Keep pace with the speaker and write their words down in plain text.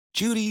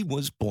Judy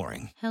was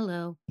boring.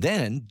 Hello.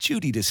 Then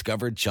Judy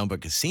discovered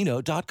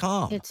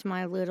ChumbaCasino.com. It's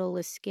my little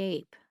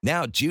escape.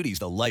 Now Judy's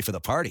the life of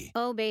the party.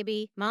 Oh,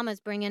 baby, mama's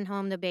bringing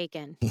home the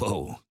bacon.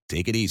 Whoa,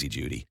 take it easy,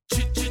 Judy.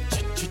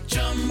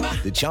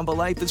 The Chumba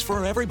life is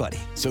for everybody.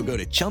 So go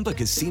to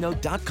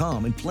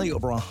ChumbaCasino.com and play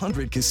over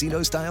 100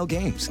 casino-style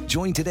games.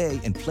 Join today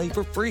and play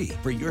for free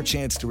for your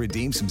chance to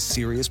redeem some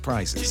serious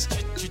prizes.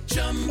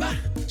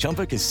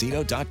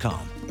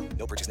 ChumbaCasino.com.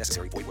 No purchase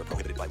necessary. Void where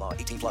prohibited by law.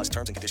 18 plus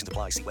terms and conditions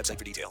apply. See website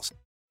for details.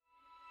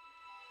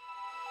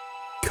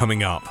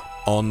 Coming up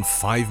on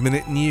 5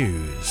 Minute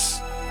News.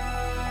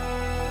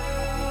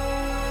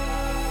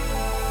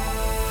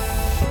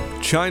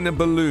 China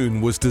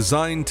balloon was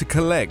designed to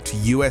collect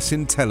US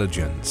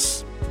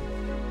intelligence.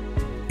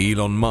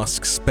 Elon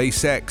Musk's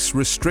SpaceX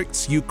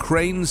restricts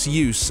Ukraine's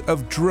use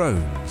of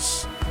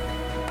drones.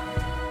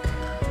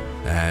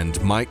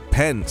 And Mike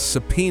Pence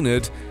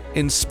subpoenaed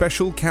in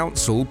special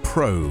counsel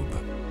probe.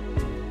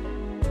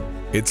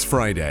 It's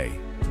Friday,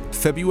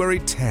 February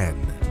 10.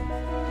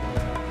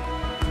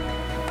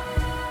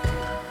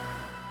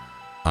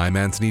 I'm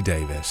Anthony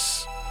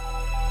Davis.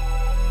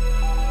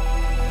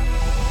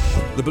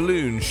 The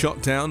balloon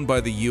shot down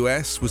by the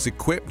US was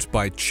equipped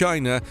by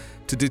China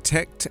to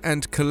detect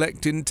and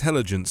collect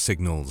intelligence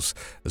signals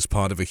as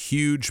part of a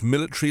huge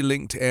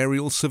military-linked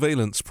aerial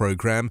surveillance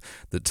program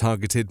that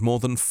targeted more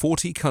than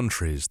 40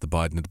 countries, the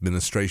Biden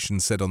administration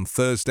said on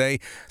Thursday,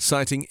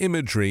 citing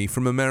imagery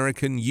from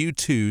American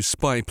U-2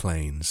 spy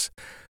planes.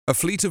 A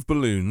fleet of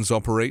balloons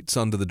operates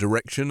under the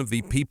direction of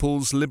the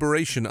People's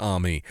Liberation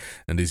Army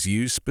and is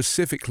used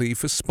specifically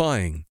for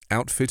spying,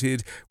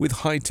 outfitted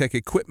with high-tech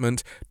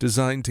equipment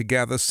designed to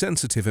gather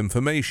sensitive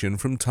information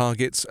from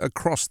targets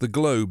across the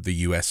globe, the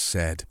US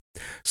said.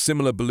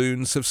 Similar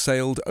balloons have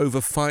sailed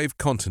over 5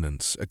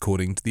 continents,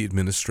 according to the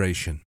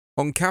administration.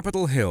 On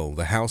Capitol Hill,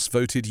 the House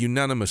voted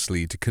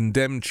unanimously to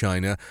condemn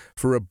China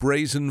for a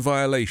brazen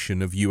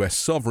violation of U.S.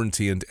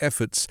 sovereignty and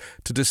efforts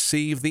to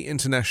deceive the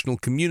international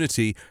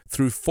community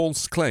through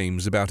false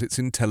claims about its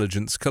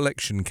intelligence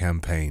collection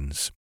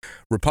campaigns.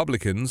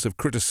 Republicans have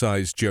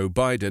criticized Joe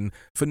Biden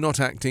for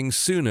not acting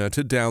sooner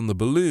to down the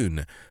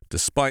balloon,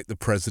 despite the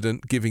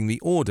president giving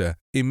the order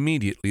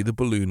immediately the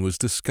balloon was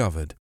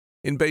discovered.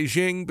 In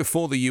Beijing,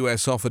 before the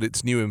U.S. offered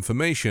its new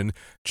information,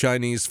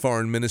 Chinese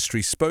Foreign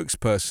Ministry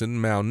spokesperson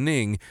Mao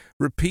Ning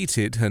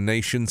repeated her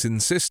nation's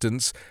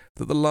insistence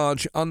that the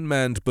large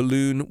unmanned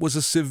balloon was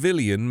a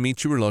civilian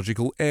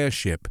meteorological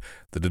airship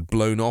that had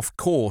blown off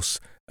course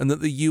and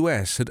that the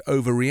U.S. had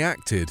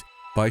overreacted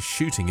by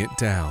shooting it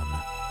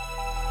down.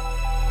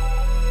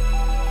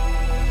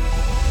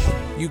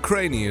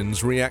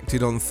 Ukrainians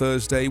reacted on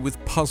Thursday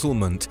with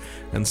puzzlement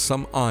and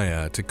some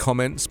ire to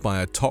comments by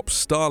a top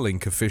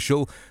Starlink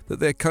official that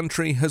their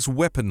country has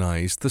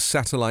weaponized the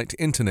satellite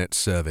internet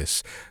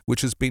service, which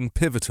has been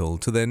pivotal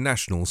to their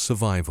national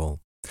survival.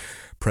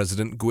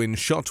 President Gwynne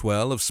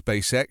Shotwell of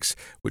SpaceX,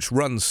 which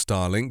runs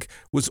Starlink,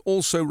 was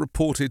also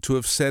reported to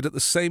have said at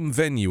the same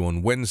venue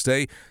on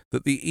Wednesday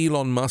that the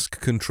Elon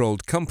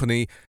Musk-controlled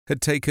company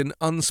had taken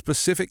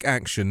unspecific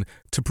action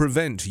to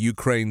prevent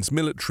Ukraine's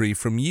military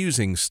from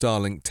using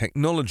Starlink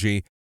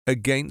technology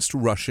against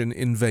Russian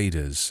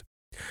invaders.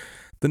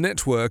 The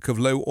network of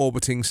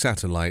low-orbiting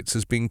satellites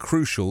has been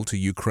crucial to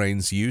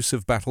Ukraine's use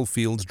of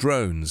battlefield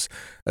drones,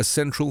 a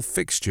central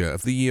fixture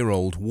of the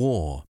year-old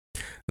war.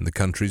 And the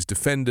country's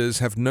defenders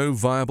have no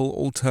viable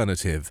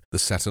alternative. The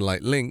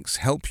satellite links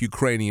help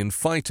Ukrainian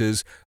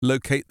fighters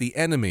locate the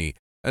enemy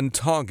and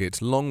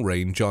target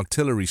long-range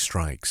artillery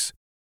strikes.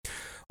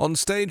 On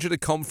stage at a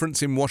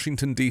conference in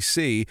Washington,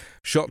 D.C.,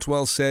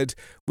 Shotwell said,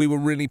 "We were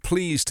really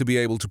pleased to be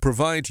able to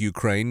provide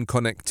Ukraine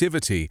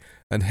connectivity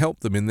and help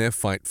them in their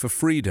fight for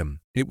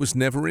freedom. It was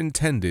never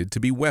intended to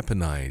be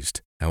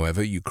weaponized.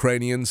 However,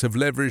 Ukrainians have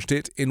leveraged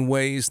it in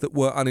ways that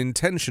were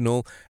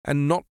unintentional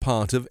and not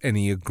part of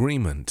any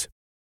agreement."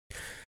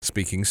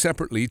 Speaking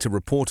separately to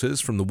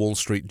reporters from the Wall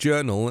Street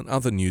Journal and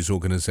other news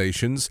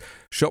organizations,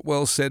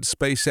 Shotwell said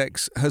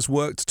SpaceX has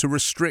worked to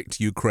restrict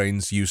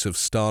Ukraine's use of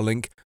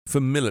Starlink for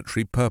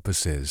military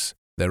purposes.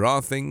 "There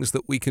are things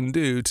that we can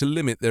do to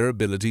limit their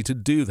ability to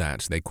do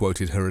that," they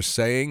quoted her as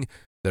saying.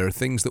 "There are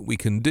things that we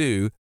can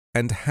do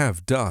and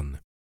have done."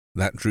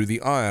 That drew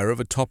the ire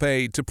of a top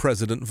aide to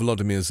President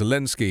Volodymyr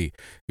Zelensky,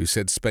 who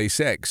said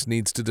SpaceX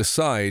needs to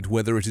decide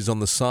whether it is on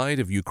the side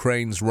of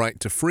Ukraine's right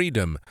to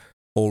freedom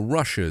or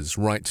Russia's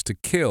right to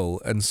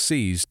kill and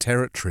seize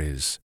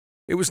territories.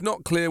 It was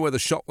not clear whether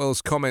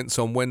Shotwell's comments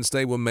on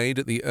Wednesday were made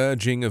at the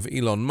urging of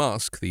Elon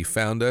Musk, the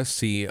founder,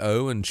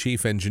 CEO, and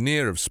chief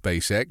engineer of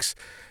SpaceX.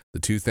 The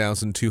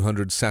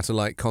 2,200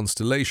 satellite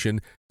constellation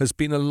has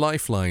been a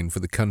lifeline for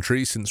the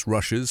country since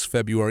Russia's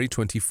February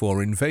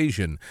 24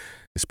 invasion,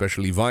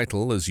 especially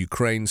vital as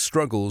Ukraine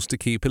struggles to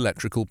keep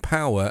electrical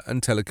power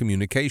and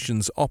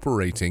telecommunications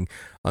operating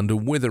under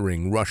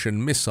withering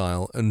Russian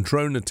missile and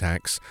drone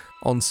attacks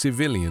on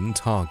civilian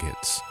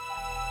targets.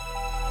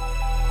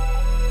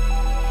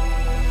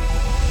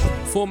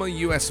 Former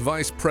U.S.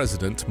 Vice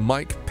President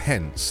Mike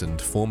Pence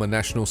and former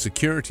National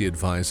Security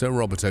Advisor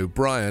Robert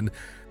O'Brien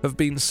have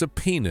been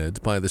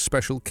subpoenaed by the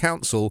special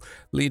counsel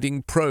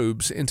leading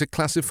probes into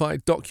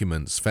classified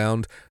documents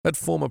found at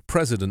former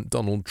President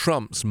Donald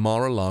Trump's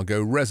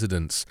Mar-a-Lago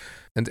residence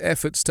and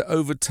efforts to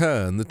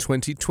overturn the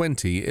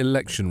 2020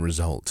 election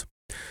result.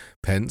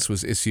 Pence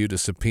was issued a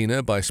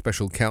subpoena by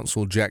special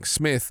counsel Jack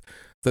Smith,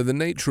 though the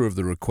nature of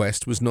the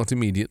request was not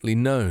immediately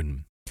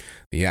known.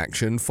 The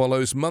action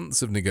follows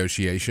months of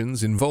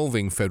negotiations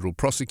involving federal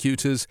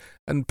prosecutors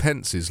and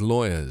Pence's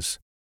lawyers.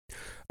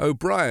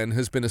 O'Brien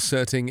has been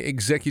asserting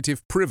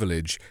executive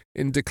privilege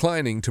in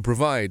declining to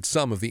provide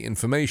some of the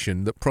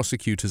information that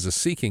prosecutors are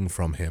seeking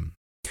from him.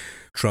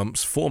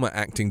 Trump's former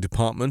acting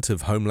Department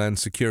of Homeland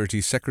Security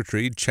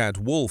Secretary Chad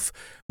Wolf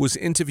was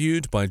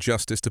interviewed by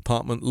Justice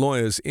Department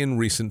lawyers in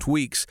recent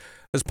weeks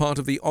as part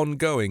of the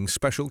ongoing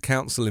special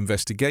counsel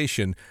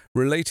investigation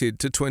related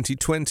to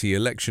 2020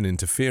 election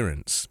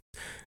interference.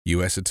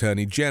 U.S.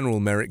 Attorney General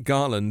Merrick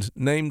Garland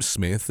named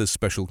Smith as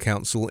special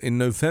counsel in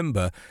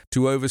November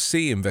to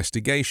oversee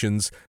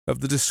investigations of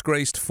the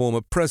disgraced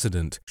former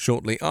president,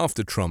 shortly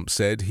after Trump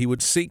said he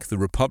would seek the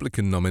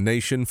Republican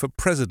nomination for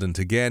president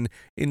again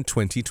in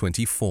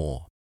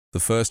 2024. The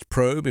first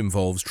probe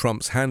involves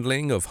Trump's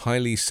handling of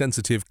highly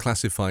sensitive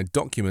classified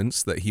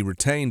documents that he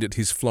retained at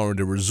his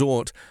Florida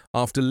resort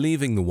after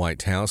leaving the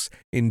White House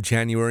in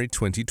January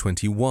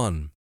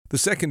 2021. The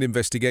second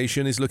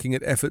investigation is looking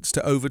at efforts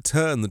to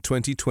overturn the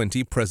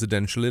 2020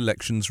 presidential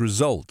election's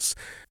results,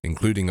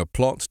 including a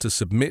plot to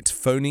submit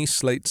phony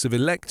slates of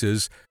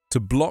electors to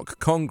block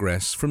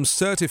Congress from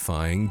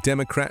certifying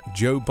Democrat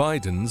Joe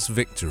Biden's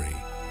victory.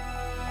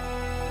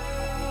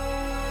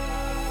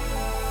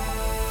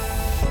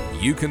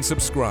 You can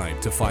subscribe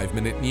to 5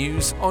 Minute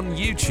News on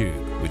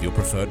YouTube with your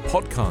preferred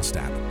podcast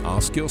app.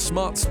 Ask your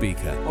smart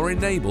speaker or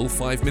enable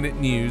 5 Minute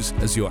News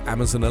as your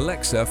Amazon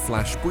Alexa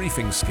flash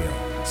briefing skill.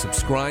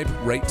 Subscribe,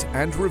 rate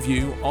and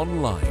review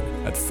online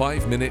at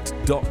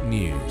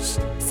 5minute.news.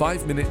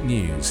 5 Minute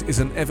News is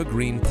an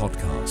evergreen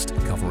podcast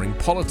covering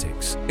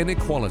politics,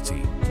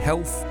 inequality,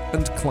 health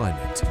and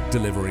climate,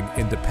 delivering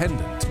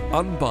independent,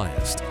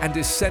 unbiased and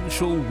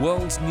essential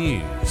world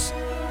news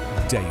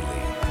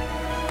daily.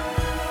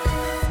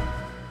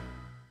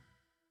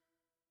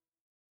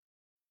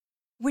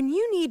 When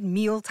you need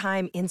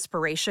mealtime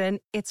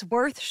inspiration, it's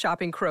worth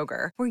shopping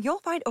Kroger, where you'll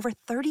find over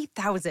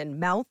 30,000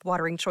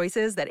 mouth-watering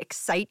choices that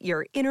excite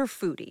your inner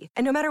foodie.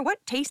 And no matter what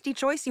tasty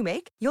choice you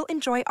make, you'll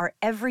enjoy our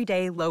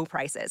everyday low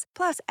prices,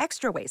 plus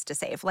extra ways to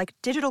save, like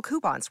digital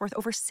coupons worth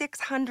over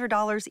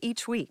 $600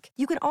 each week.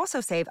 You can also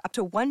save up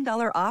to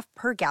 $1 off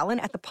per gallon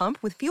at the pump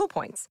with fuel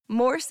points.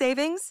 More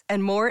savings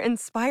and more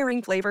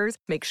inspiring flavors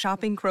make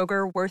shopping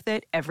Kroger worth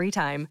it every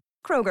time.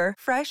 Kroger,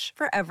 fresh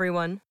for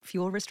everyone.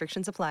 Fuel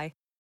restrictions apply.